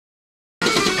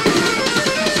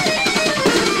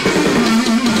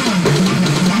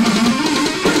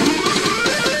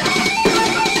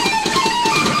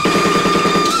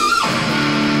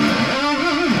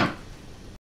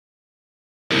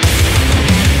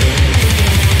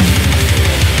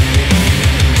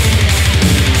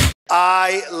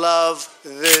I love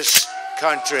this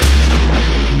country.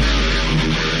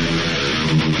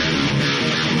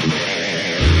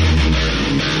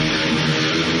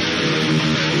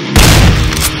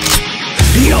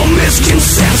 Your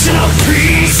misconception of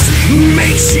peace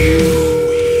makes you.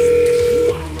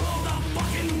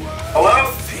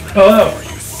 Hello? Hello.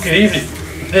 Good evening.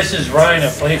 This is Ryan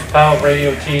of Leaf Pal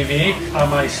Radio TV.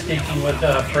 Am I speaking with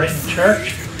Britton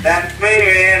Church? That's me,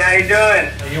 man. How you doing?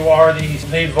 You are the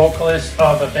lead vocalist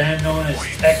of a band known as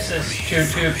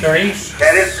Texas223?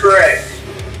 That is correct.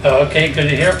 Okay, good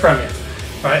to hear from you.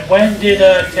 All right, when did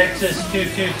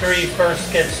Texas223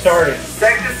 first get started?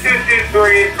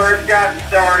 Texas223 first got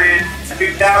started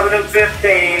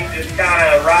 2015, just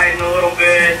kind of riding a little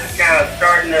bit, just kind of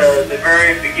starting the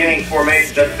very beginning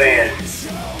formation of the band.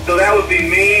 So that would be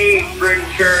me, Britton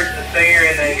Church, the singer,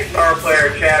 and then guitar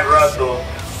player Chad Russell.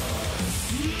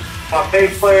 My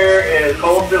bass player is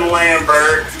Colton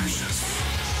Lambert,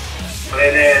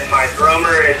 and then my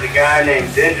drummer is a guy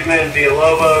named Benjamin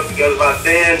Villalobos. He goes by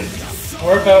Ben.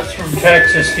 Whereabouts from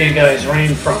Texas do you guys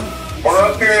reign from? We're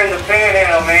up here in the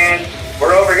Panhandle, man.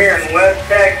 We're over here in West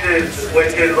Texas,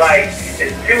 which is like,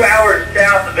 it's 2 hours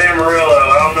south of Amarillo.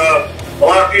 I don't know, a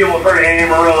lot of people have heard of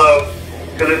Amarillo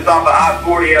because it's off of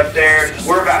I-40 up there.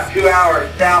 We're about 2 hours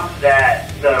south of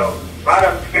that, so right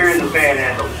up here in the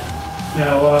Panhandle.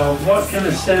 Now, what kind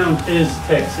of sound is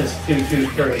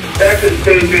Texas223?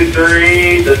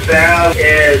 Texas223, the sound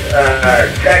is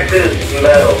Texas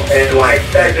metal and like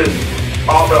Texas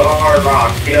also hard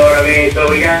rock, you know what I mean? So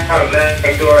we got kind of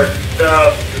backdoor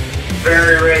stuff,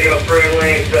 very radio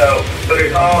friendly, so, but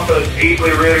it's also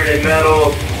deeply rooted in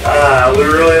metal. We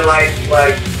really like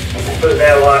put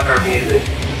that a lot in our music.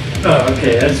 Oh,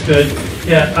 okay, that's good.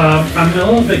 Yeah, I'm a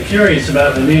little bit curious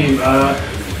about the name.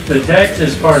 The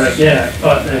Texas part I get,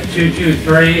 but the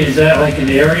 223, is that like an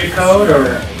area code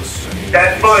or?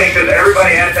 That's funny because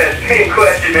everybody asks that same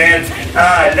question, man.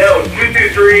 No,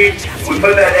 223, we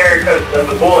put that there because of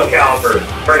the bullet caliber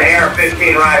for an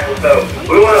AR-15 rifle. So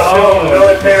we want to show the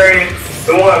military,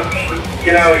 we want to,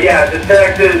 you know, yeah, the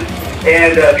Texas,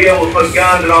 and be able to put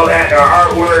guns and all that in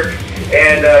our artwork,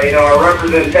 and, you know, our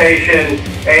representation,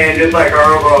 and just like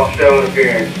our overall show and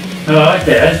appearance. Oh,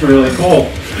 okay, that's really cool.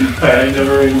 I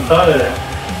never even thought of that.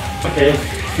 Okay.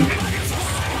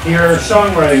 Your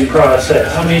songwriting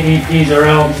process, how many EPs or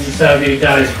albums have you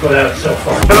guys put out so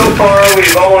far? So far,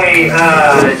 we've only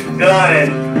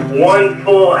done one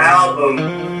full album,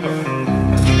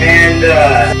 and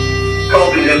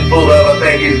Colton just pulled up. I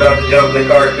think he's about to jump in the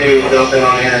car too, jumping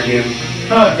on the interview.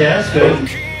 Okay, that's good.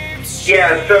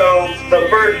 Yeah, so the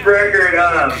first record,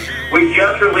 we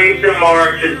just released in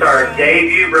March. It's our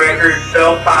debut record,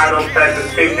 self-titled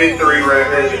Texas223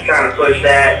 record. Just trying to push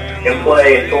that and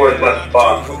play and tour as much as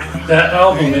possible. That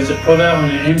album, is it put out on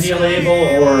an indie label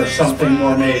or something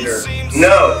more major?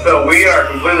 No, so we are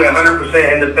completely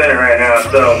 100% independent right now.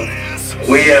 So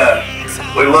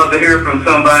we love to hear from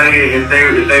somebody if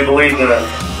they believe in us.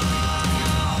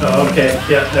 Oh, okay,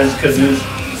 yeah, that's good news.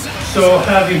 So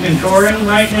have you been touring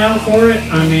right now for it?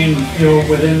 I mean, you're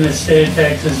within the state of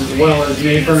Texas as well as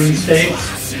neighboring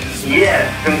states? Yes,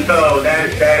 and so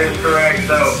that is correct.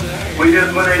 So we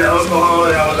just went into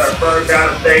Oklahoma. That was our first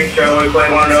out-of-state show. We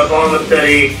played one in Oklahoma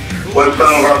City with some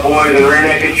of our boys in Rear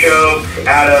Naked Choke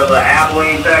out of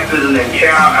Abilene, Texas, and then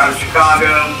Chow out of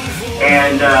Chicago.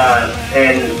 And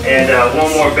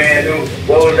one more band.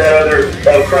 What was that other?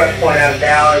 Crush Point out of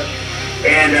Dallas.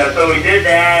 And so we did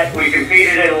that. We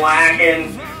competed in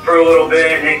Lacken for a little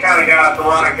bit, and it kind of got us a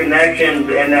lot of connections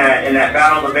in that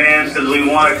battle of the bands because we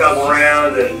won a couple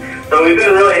rounds. And so we've been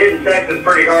really hitting Texas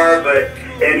pretty hard,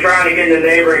 and trying to get into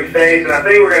neighboring states. And I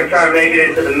think we're going to try to make it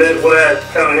into the Midwest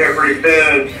coming here pretty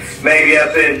soon. Maybe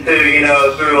up into, you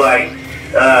know, through like,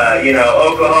 you know,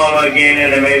 Oklahoma again, and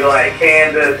then maybe like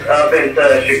Kansas, up into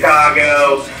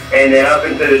Chicago, and then up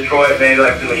into Detroit, maybe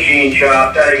like the Machine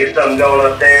Shop. Try to get something going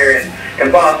up there, and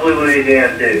possibly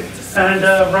Louisiana too. And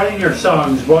writing your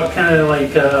songs, what kind of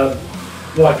ideas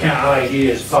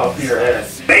pop in your head?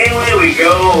 Mainly we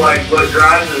go, like, what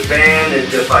drives this band is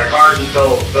just like heart and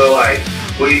soul. So like,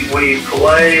 we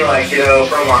play like, you know,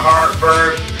 from our heart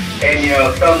first, and, you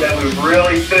know, something that we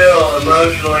really feel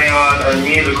emotionally on a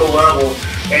musical level.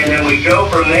 And then we go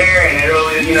from there, and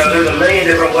you know, there's a million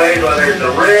different ways, whether it's a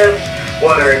riff,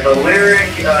 whether it's a lyric,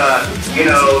 you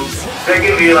know, there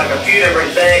can be like a few different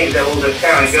things that we'll just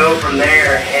kind of go from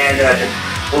there, and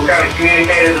we'll kind of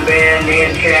communicate as a band. Me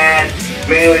and Chad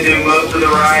mainly do most of the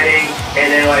writing, and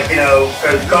then, like, you know,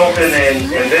 because Colton and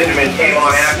Benjamin came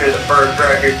on after the first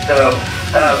record, so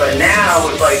But now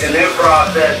with like the new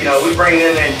process, you know, we bring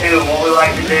them in too. And what we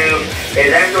like to do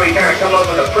is after we kind of come up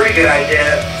with a pretty good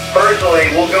idea,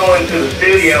 personally, we'll go into the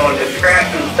studio and just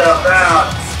scratch some stuff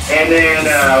out. And then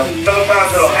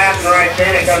sometimes it'll happen right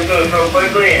then. It comes to us real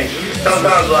quickly. And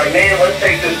sometimes we're like, man, let's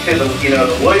take this to the, you know,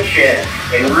 the woodshed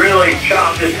and really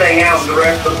chop this thing out with the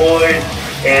rest of the boys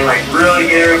and like really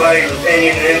get everybody's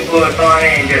opinion and influence on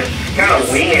it and just kind of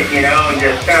wing it, you know, and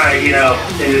just kind of, you know,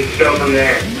 and just go from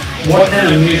there. What kind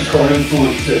of musical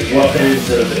influences, what bands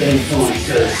have influenced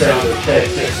the sound of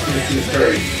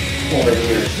Texas223 over the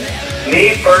years?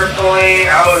 Me personally,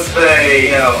 I would say,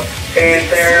 you know,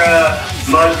 Pantera,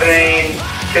 Mudvayne,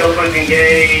 Killswitch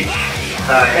Engage,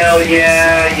 Hell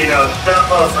Yeah, you know, stuff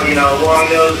up, you know, along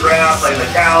those routes, like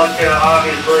Metallica,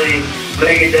 obviously,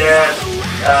 Megadeth,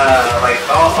 like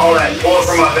all that Bullet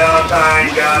for My Valentine,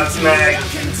 Godsmack,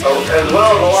 as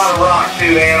well as a lot of rock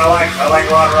too, man. I like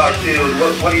a lot of rock too.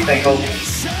 What do you think, Hope?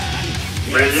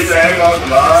 Reggie Bang on the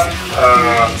mod.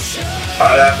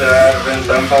 I'd have to have Vince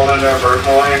Temple in there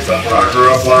personally. That's what I grew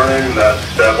up learning. That's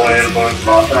definitely influenced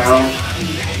my sound.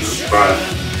 But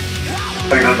I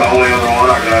think that's the only other one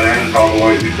I got in, probably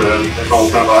what you said. It's all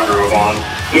stuff I grew up on.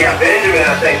 Yeah, Benjamin,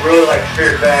 I think, really likes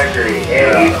Fear Factory.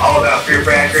 And he's all about Fear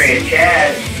Factory. And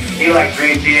Chad, he likes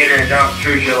Dream Theater and John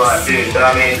Petrucci a lot too. So,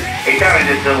 I mean, he kind of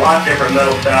just did a lot of different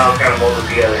metal styles kind of molded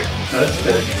together. That's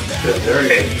good. Good. Very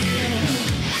good.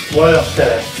 What else,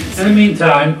 Ted? In the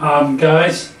meantime,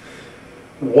 guys,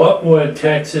 what would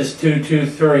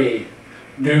Texas223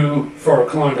 do for a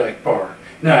Klondike bar?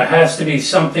 Now, it has to be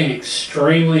something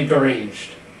extremely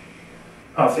deranged.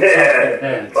 Off the top of your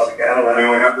heads. Fuck, I don't know. I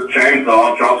mean, we have the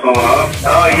chainsaw, chop someone up.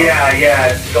 Oh,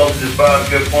 yeah. Gold just brought up a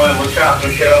good point. We'll chop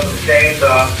some shit up with the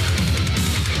chainsaw.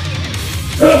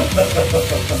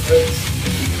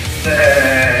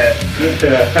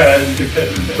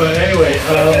 But anyway,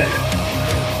 alright,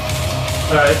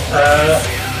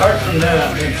 apart from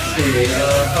that, let's see,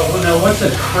 now what's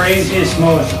the craziest,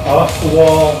 most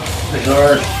off-the-wall,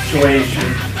 bizarre situation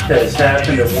that has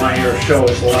happened at one of your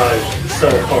shows live so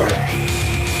far?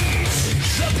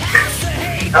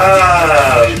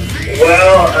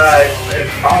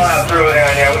 All out through it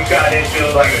down here, we got into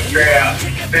like a straight out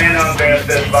band-on-band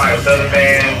fist fight with other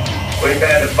bands. We've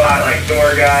had to fight like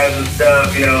tour guys and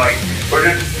stuff, you know, like we're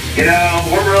just, you know,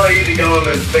 we're really easy going,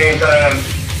 but at the same time,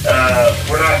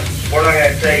 we're not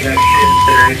gonna take no shit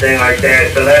or anything like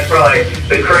that. So that's probably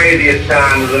the craziest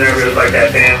time was whenever it was like that,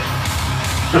 man.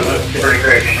 Pretty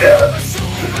crazy stuff.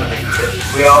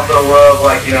 We also love,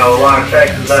 like, you know, a lot of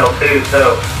Texas metal too.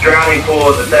 So Drowning Pool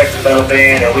is a Texas metal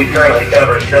band, and we currently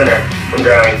cover Center from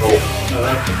Drowning Pool.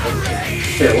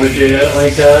 Yeah, would you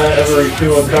like ever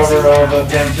do a cover of a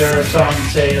Pantera song,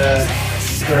 say,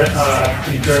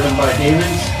 Be Driven by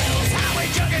Demons?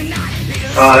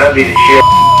 Oh, that'd be the shit.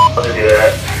 I'd love to do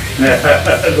that.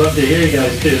 I'd love to hear you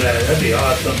guys do that. That'd be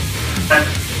awesome.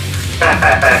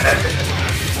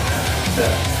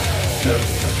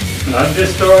 I'm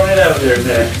just throwing it out there,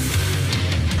 man.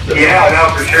 Yeah, no,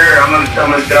 for sure. I'm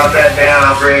gonna jot that down.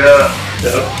 I'll bring it up.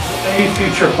 Any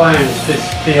future plans just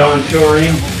beyond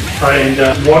touring? And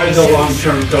what are the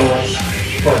long-term goals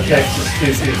for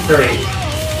Texas223?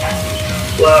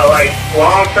 Well, like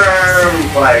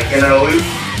long-term, like, you know, we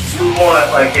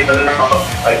want, like, you know,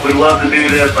 like we love to do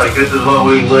this. Like, this is what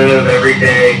we live every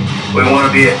day. We want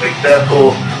to be a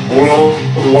successful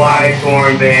worldwide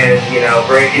touring band. You know,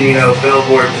 breaking, you know,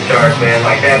 billboards and charts, man.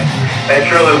 Like that's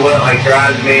really what like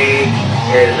drives me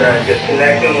is just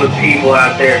connecting with people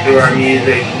out there through our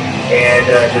music. And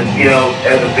just, you know,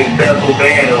 as a successful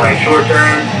band, and like short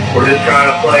term, we're just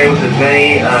trying to play with as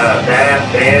many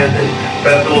badass bands and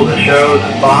festivals and shows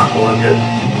as possible, and just,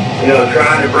 you know,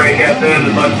 trying to break FM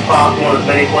as much as possible in as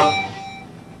many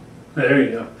There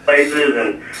you go. places,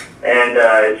 and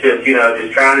it's just, you know,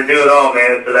 just trying to do it all,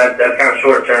 man. So that's kind of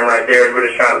short term right there. We're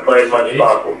just trying to play as much as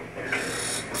possible.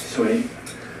 Sweet.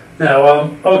 Now,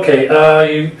 okay,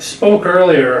 you spoke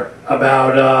earlier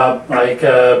about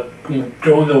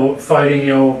doing the fighting, you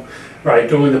know, right,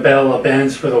 doing the Battle of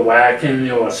Bands for the Whackin', you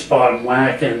know, a spot in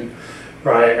Whackin',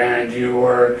 right, and you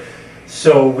were,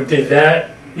 so did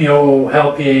that, you know,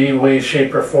 help you in any way,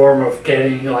 shape, or form of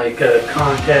getting, like,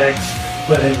 contacts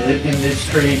within the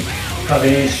industry of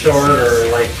any sort, or,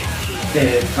 like,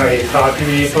 are you talking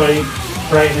to anybody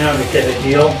right now to get a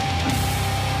deal?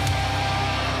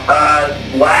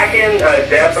 Whackin'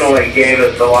 definitely gave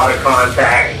us a lot of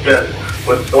contacts just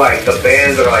with like the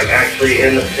bands that are like actually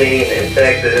in the scene in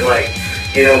Texas, and like,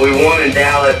 you know, we won in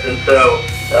Dallas, and so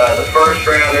the first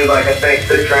round is like I think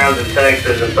 6 rounds in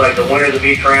Texas, and so like the winners of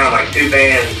each round, like 2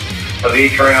 bands of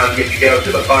each round get to go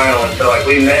to the final, and so like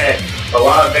we met a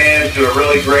lot of bands who are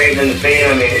really great in the scene.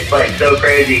 I mean, it's like so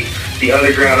crazy, the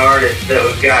underground artists that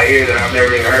we've got here that I've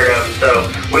never even heard of.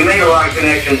 So we made a lot of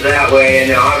connections that way,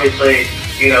 and then obviously,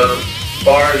 you know, the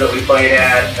bars that we played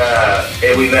at,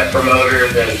 and we met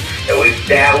promoters and we've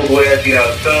dabbled with, you know,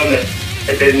 some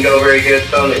that didn't go very good,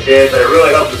 some that did, but it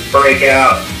really helped us break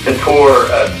out and tour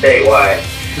statewide.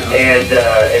 And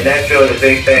that's really the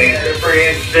big thing. They're pretty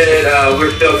interested.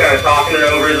 We're still kind of talking it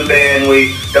over as a band.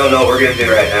 We don't know what we're going to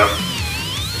do right now.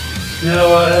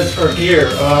 Now, as for gear,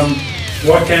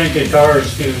 what kind of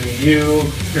guitars do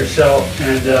you, yourself,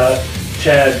 and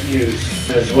Chad use,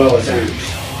 as well as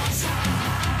amps?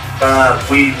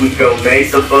 We go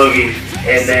Mesa Boogies,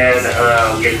 and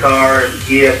then guitars,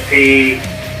 ESP,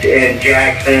 and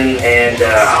Jackson, and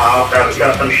I also have a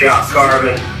custom shop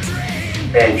Carbon.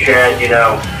 And Chad, you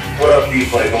know, what else do you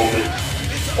play, Bolton?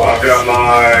 Well, I've got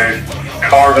my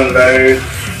Carbon bass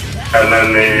and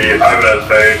then the Ibanez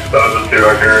bass. Those are the two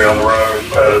I carry on the road.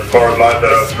 As far as my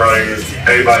setup, running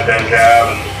 8x10 cab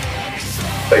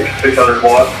and like 600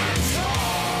 watts.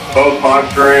 Both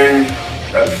 5 strings.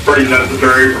 That's pretty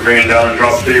necessary for being down in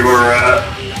Drop C where we're at.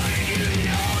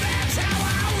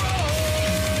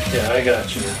 Yeah, I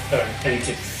got you. All right, thank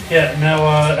you. Yeah,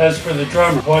 now as for the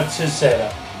drummer, what's his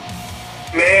setup?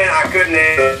 Man, I couldn't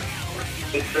answer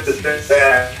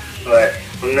that, but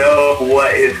know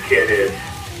what his kit is.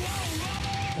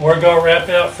 We're going to wrap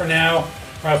it up for now.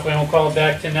 Or if we don't call it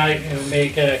back tonight, we'll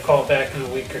make a call back in a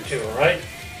week or two, all right?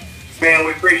 Man,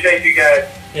 we appreciate you guys.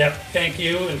 Yep, thank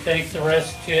you, and thanks the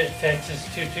rest to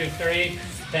Texas223.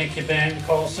 Thank you, Ben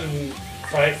Colson,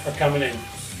 right, for coming in.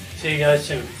 See you guys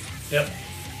soon. Yep.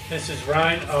 This is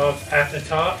Ryan of At The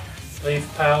Top, Leaf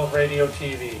Pal Radio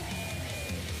TV.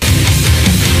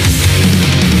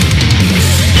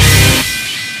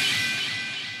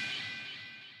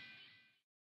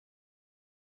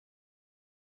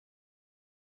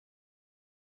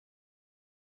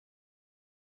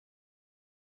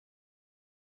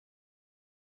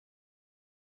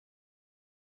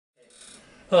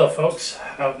 Hello folks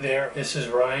out there, this is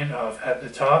Ryan of At The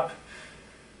Top,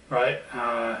 right,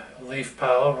 Leaf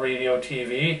Pal Radio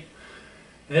TV.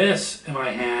 This in my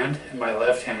hand, in my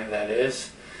left hand that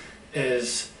is,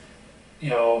 you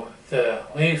know, the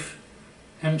Leaf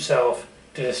himself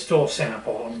did a stool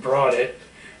sample and brought it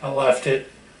and left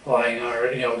it lying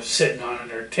on, you know, sitting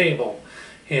on our table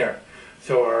here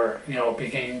through our, you know,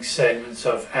 beginning segments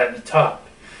of At The Top.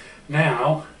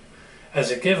 Now, as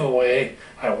a giveaway,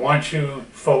 I want you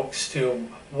folks to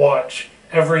watch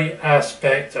every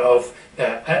aspect of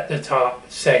the At The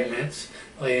Top segments,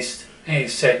 at least any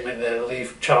segment that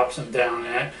Leaf chops them down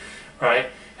at, right?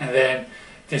 And then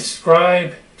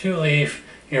describe to Leaf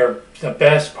the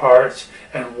best parts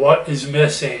and what is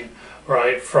missing,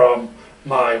 right, from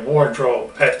my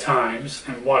wardrobe at times,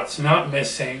 and what's not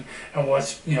missing, and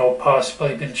what's, you know,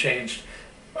 possibly been changed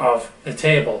off the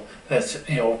table that's,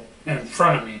 you know, in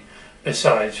front of me,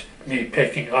 besides me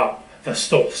picking up the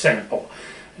stool sample.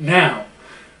 Now,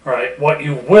 right, what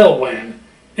you will win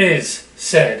is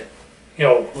said, you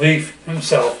know, Leaf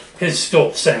himself, his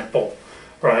stool sample,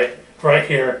 right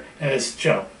here in his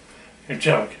jug,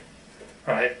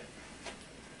 right,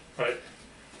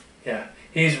 yeah,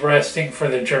 he's resting for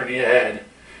the journey ahead,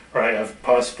 right, of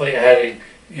possibly adding,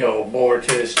 you know, more to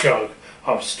this jug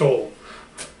of stool.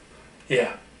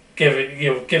 Yeah,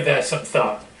 give that some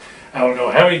thought. I don't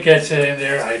know how he gets it in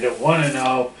there. I don't want to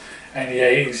know. And yeah,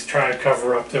 he's trying to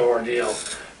cover up the ordeal.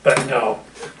 But no,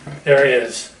 there he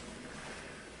is.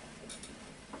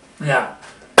 Now,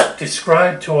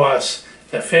 describe to us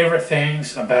the favorite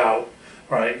things about,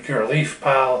 right, your Leaf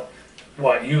Pal,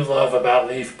 what you love about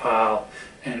Leaf Pal,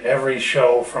 in every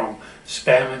show from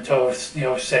Spam and Toast, you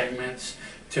know, segments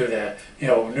to the, you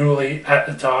know, newly At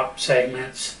The Top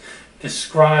segments.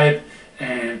 Describe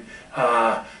and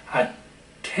a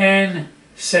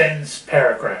 10-sentence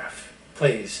paragraph,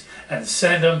 please, and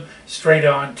send them straight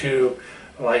on to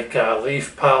like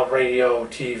Leaf Pal Radio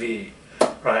TV,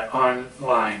 right,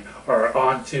 online, or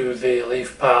onto the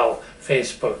Leaf Pal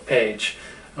Facebook page.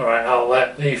 All right, I'll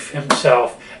let Leaf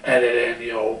himself edit in,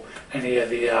 you know, any of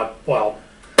the well,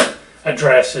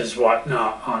 addresses,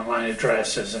 whatnot, online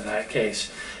addresses in that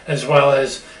case, as well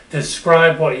as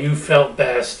describe what you felt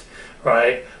best,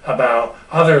 right, about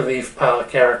other Leaf Pal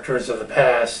characters of the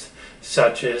past,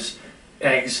 such as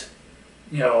Eggs,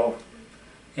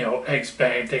 Eggs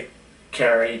Benedict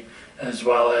Carey, as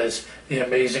well as the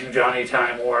amazing Johnny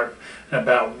Time Warp, and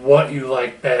about what you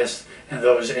like best in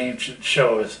those ancient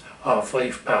shows of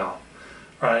Leaf Pal,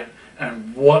 right?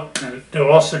 And to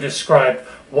also describe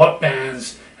what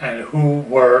bands and who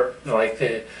were like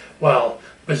the, well,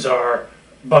 bizarre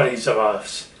buddies of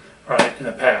us, right, in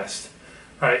the past.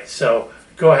 Right, so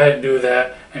go ahead and do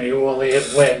that, and you will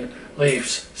win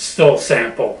Leaf's still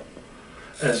sample,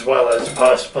 as well as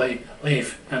possibly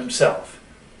Leaf himself.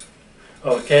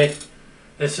 Okay,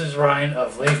 this is Ryan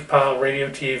of Leaf Pile Radio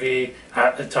TV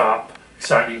at the top,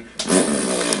 signing.